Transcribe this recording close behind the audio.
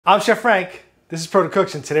I'm Chef Frank, this is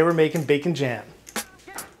Protocooks, and today we're making bacon jam.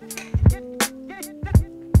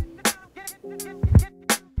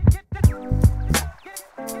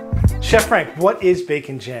 Chef Frank, what is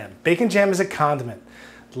bacon jam? Bacon jam is a condiment,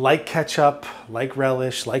 like ketchup, like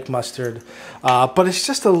relish, like mustard, but it's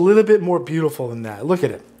just a little bit more beautiful than that. Look at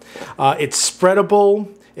it. It's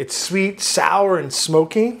spreadable, it's sweet, sour, and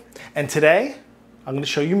smoky, and today I'm going to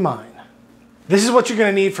show you mine. This is what you're going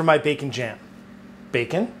to need for my bacon jam.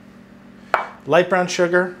 Bacon, light brown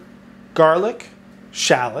sugar, garlic,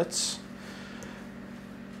 shallots,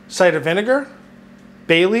 cider vinegar,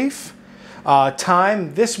 bay leaf,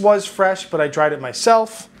 thyme. This was fresh, but I dried it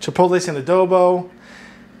myself. Chipotle and adobo,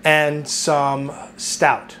 and some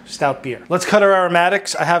stout beer. Let's cut our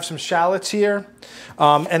aromatics. I have some shallots here.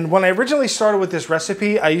 And when I originally started with this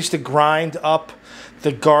recipe, I used to grind up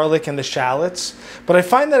the garlic and the shallots, but I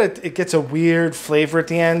find that it gets a weird flavor at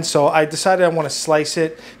the end, so I decided I want to slice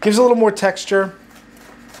it. Gives a little more texture.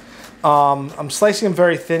 I'm slicing them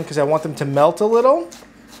very thin because I want them to melt a little,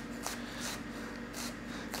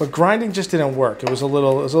 but grinding just didn't work. It was a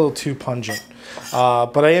little too pungent.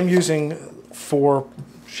 But I am using 4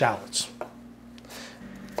 shallots.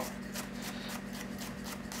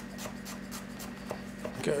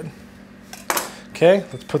 Good. Okay,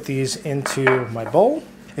 let's put these into my bowl.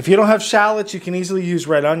 If you don't have shallots, you can easily use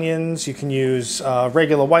red onions. You can use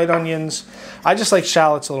regular white onions. I just like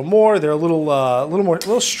shallots a little more. They're a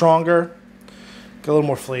little stronger, got a little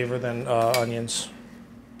more flavor than onions.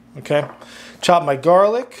 Okay, chop my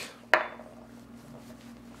garlic.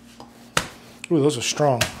 Ooh, those are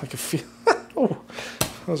strong. I can feel. Ooh,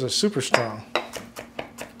 those are super strong.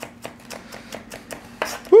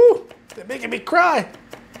 Woo! They're making me cry.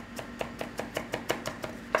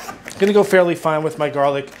 Gonna go fairly fine with my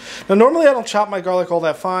garlic. Now normally I don't chop my garlic all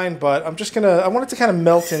that fine, but I want it to kind of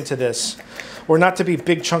melt into this, or not to be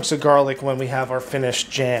big chunks of garlic when we have our finished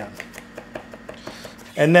jam.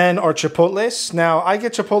 And then our chipotles. Now I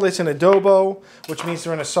get chipotles in adobo, which means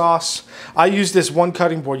they're in a sauce. I use this one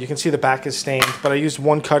cutting board. You can see the back is stained, but I used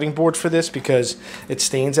one cutting board for this because it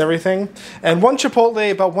stains everything. And one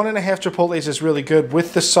chipotle, about 1.5 chipotles is really good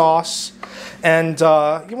with the sauce. And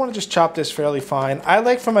you want to just chop this fairly fine. I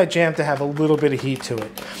like for my jam to have a little bit of heat to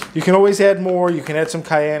it. You can always add more. You can add some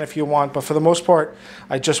cayenne if you want, but for the most part,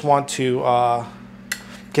 I just want to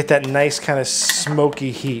get that nice kind of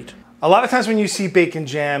smoky heat. A lot of times when you see bacon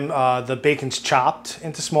jam, the bacon's chopped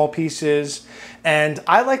into small pieces, and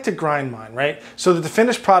I like to grind mine, right? So that the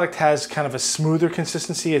finished product has kind of a smoother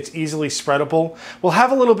consistency. It's easily spreadable. We'll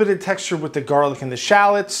have a little bit of texture with the garlic and the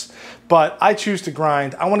shallots, but I choose to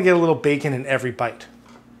grind. I want to get a little bacon in every bite.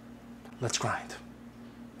 Let's grind.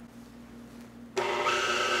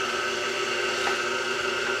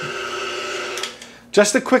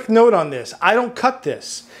 Just a quick note on this, I don't cut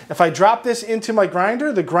this. If I drop this into my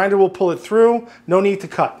grinder, the grinder will pull it through. No need to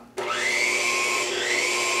cut.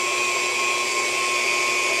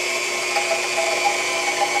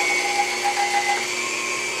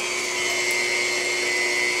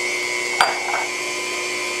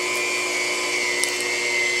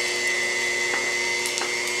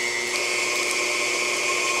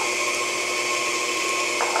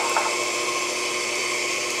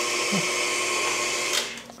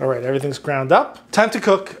 All right, everything's ground up. Time to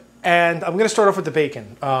cook, and I'm gonna start off with the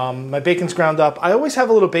bacon. My bacon's ground up. I always have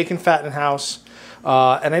a little bacon fat in house,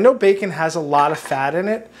 and I know bacon has a lot of fat in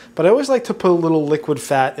it, but I always like to put a little liquid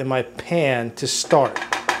fat in my pan to start.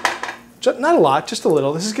 Not a lot, just a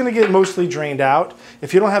little. This is gonna get mostly drained out.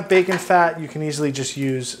 If you don't have bacon fat, you can easily just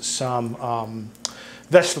use some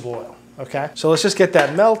vegetable oil, okay? So let's just get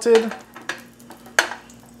that melted,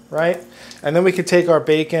 right? And then we can take our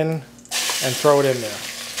bacon and throw it in there.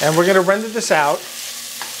 And we're gonna render this out,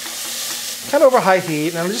 kind of over high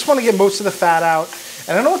heat, and I just wanna get most of the fat out.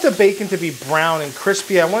 And I don't want the bacon to be brown and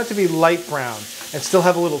crispy, I want it to be light brown and still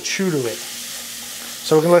have a little chew to it.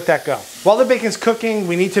 So we're gonna let that go. While the bacon's cooking,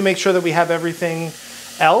 we need to make sure that we have everything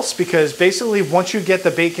else, because basically once you get the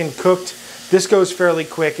bacon cooked, this goes fairly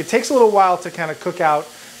quick. It takes a little while to kind of cook out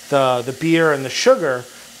the beer and the sugar,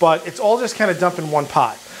 but it's all just kind of dumped in one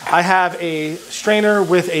pot. I have a strainer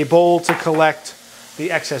with a bowl to collect the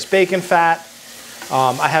excess bacon fat.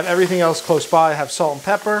 I have everything else close by. I have salt and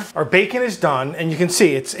pepper. Our bacon is done, and you can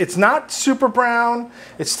see it's not super brown.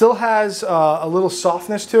 It still has a little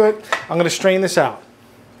softness to it. I'm gonna strain this out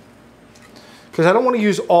because I don't want to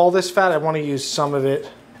use all this fat. I want to use some of it.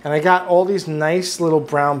 And I got all these nice little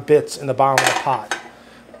brown bits in the bottom of the pot.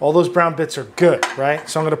 All those brown bits are good, right?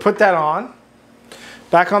 So I'm gonna put that on,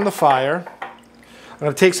 back on the fire. I'm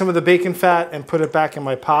gonna take some of the bacon fat and put it back in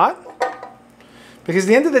my pot. Because at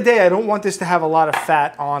the end of the day, I don't want this to have a lot of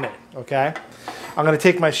fat on it, okay? I'm gonna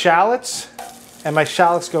take my shallots, and my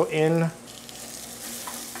shallots go in.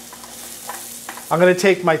 I'm gonna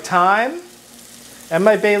take my thyme and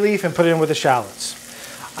my bay leaf and put it in with the shallots.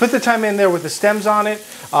 Put the thyme in there with the stems on it.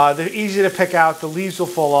 They're easy to pick out. The leaves will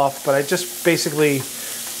fall off, but I just basically,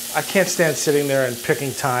 I can't stand sitting there and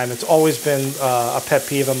picking thyme. It's always been a pet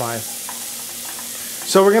peeve of mine.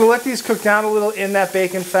 So we're gonna let these cook down a little in that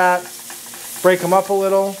bacon fat, break them up a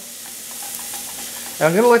little. And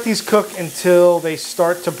I'm gonna let these cook until they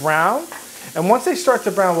start to brown. And once they start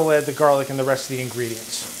to brown, we'll add the garlic and the rest of the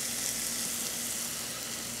ingredients.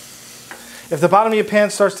 If the bottom of your pan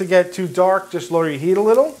starts to get too dark, just lower your heat a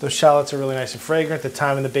little. Those shallots are really nice and fragrant. The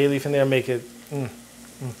thyme and the bay leaf in there make it,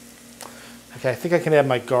 Okay, I think I can add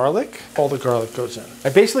my garlic. All the garlic goes in. I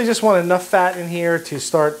basically just want enough fat in here to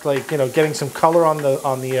start, like, you know, getting some color on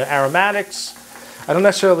the aromatics. I don't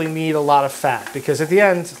necessarily need a lot of fat because at the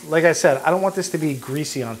end, like I said, I don't want this to be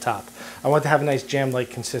greasy on top. I want to have a nice jam-like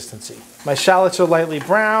consistency. My shallots are lightly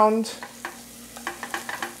browned.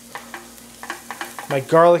 My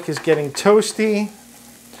garlic is getting toasty,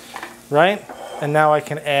 right? And now I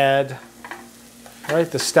can add, right,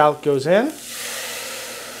 the stout goes in.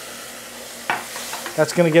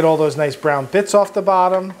 That's gonna get all those nice brown bits off the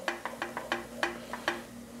bottom,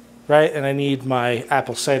 right? And I need my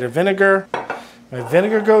apple cider vinegar. My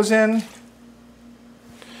vinegar goes in.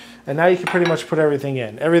 And now you can pretty much put everything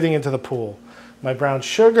in, everything into the pool. My brown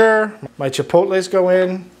sugar, my chipotles go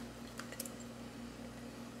in.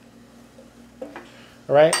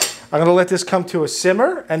 All right, I'm gonna let this come to a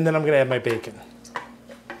simmer and then I'm gonna add my bacon.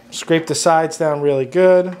 Scrape the sides down really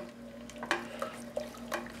good.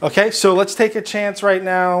 Okay, so let's take a chance right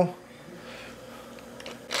now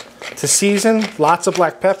to season. Lots of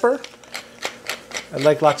black pepper. I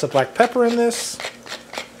like lots of black pepper in this.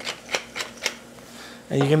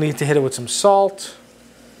 And you're gonna need to hit it with some salt.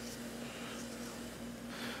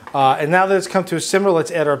 And now that it's come to a simmer,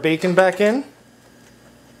 let's add our bacon back in.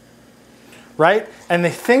 Right? And the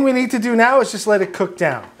thing we need to do now is just let it cook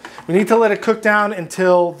down. We need to let it cook down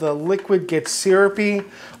until the liquid gets syrupy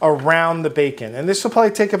around the bacon. And this will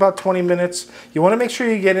probably take about 20 minutes. You want to make sure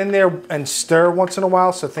you get in there and stir once in a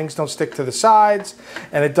while so things don't stick to the sides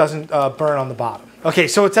and it doesn't burn on the bottom. Okay,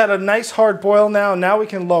 so it's at a nice hard boil now. Now we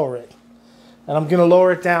can lower it. And I'm gonna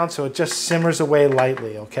lower it down so it just simmers away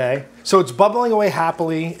lightly, okay? So it's bubbling away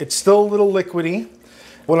happily. It's still a little liquidy.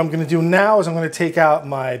 What I'm gonna do now is I'm gonna take out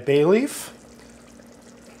my bay leaf.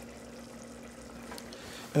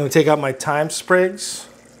 I'm going to take out my thyme sprigs.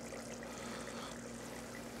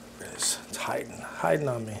 There it is. It's hiding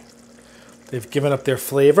on me. They've given up their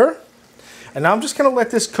flavor. And now I'm just going to let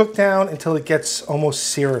this cook down until it gets almost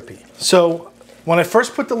syrupy. So when I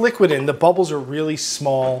first put the liquid in, the bubbles are really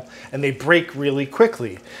small and they break really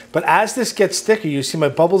quickly. But as this gets thicker, you see my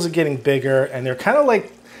bubbles are getting bigger and they're kind of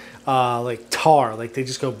like tar. Like they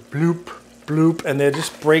just go bloop, bloop, and they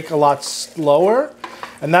just break a lot slower.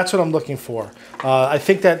 And that's what I'm looking for. I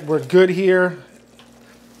think that we're good here.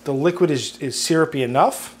 The liquid is syrupy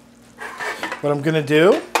enough. What I'm gonna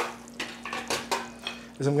do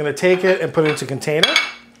is I'm gonna take it and put it into a container.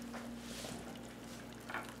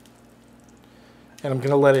 And I'm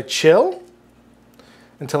gonna let it chill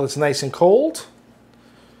until it's nice and cold.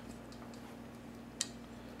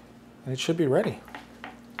 And it should be ready.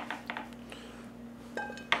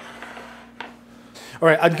 All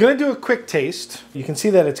right, I'm gonna do a quick taste. You can see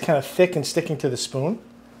that it's kind of thick and sticking to the spoon.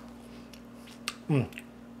 Oh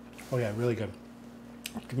yeah, really good.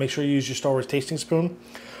 Make sure you use your Star Wars tasting spoon.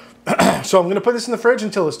 So I'm gonna put this in the fridge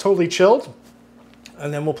until it's totally chilled,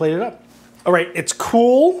 and then we'll plate it up. All right, it's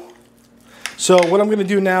cool. So what I'm gonna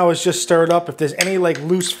do now is just stir it up. If there's any like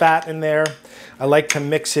loose fat in there, I like to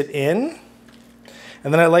mix it in.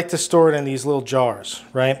 And then I like to store it in these little jars,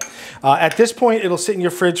 right? At this point, it'll sit in your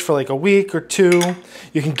fridge for like a week or two.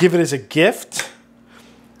 You can give it as a gift.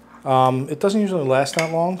 It doesn't usually last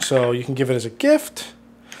that long, so you can give it as a gift.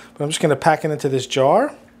 But I'm just gonna pack it into this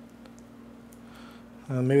jar.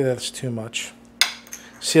 Maybe that's too much.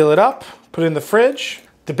 Seal it up, put it in the fridge.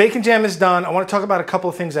 The bacon jam is done. I wanna talk about a couple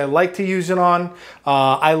of things I like to use it on.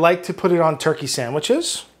 I like to put it on turkey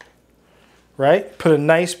sandwiches. Right? Put a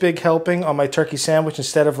nice big helping on my turkey sandwich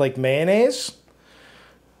instead of like mayonnaise.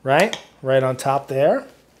 Right? Right on top there.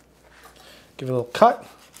 Give it a little cut.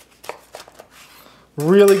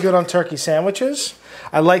 Really good on turkey sandwiches.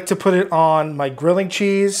 I like to put it on my grilling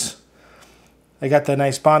cheese. I got the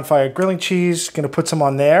nice Bonfire grilling cheese. Gonna put some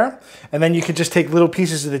on there. And then you can just take little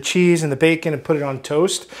pieces of the cheese and the bacon and put it on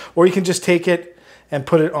toast. Or you can just take it and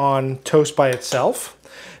put it on toast by itself.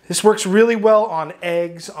 This works really well on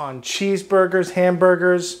eggs, on cheeseburgers,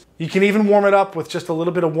 hamburgers. You can even warm it up with just a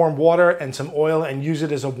little bit of warm water and some oil and use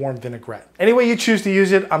it as a warm vinaigrette. Any way you choose to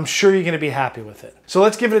use it, I'm sure you're gonna be happy with it. So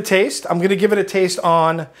let's give it a taste. I'm gonna give it a taste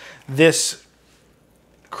on this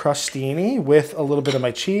crostini with a little bit of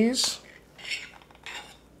my cheese.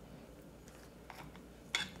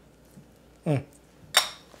 Mm.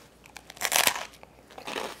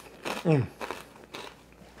 Mm.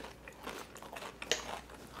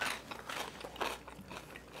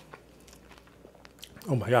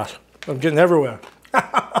 Oh my gosh, I'm getting everywhere.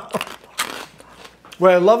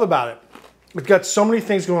 What I love about it, it's got so many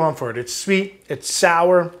things going on for it. It's sweet, it's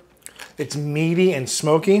sour, it's meaty and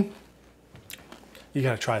smoky. You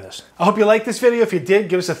gotta try this. I hope you liked this video. If you did,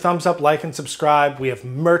 give us a thumbs up, like, and subscribe. We have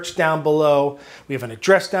merch down below. We have an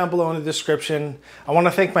address down below in the description. I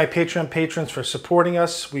wanna thank my Patreon patrons for supporting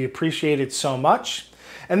us. We appreciate it so much.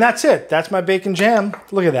 And that's it. That's my bacon jam.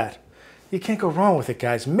 Look at that. You can't go wrong with it,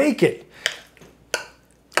 guys. Make it.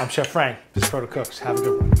 I'm Chef Frank. This is Protocooks. Have a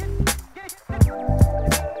good one.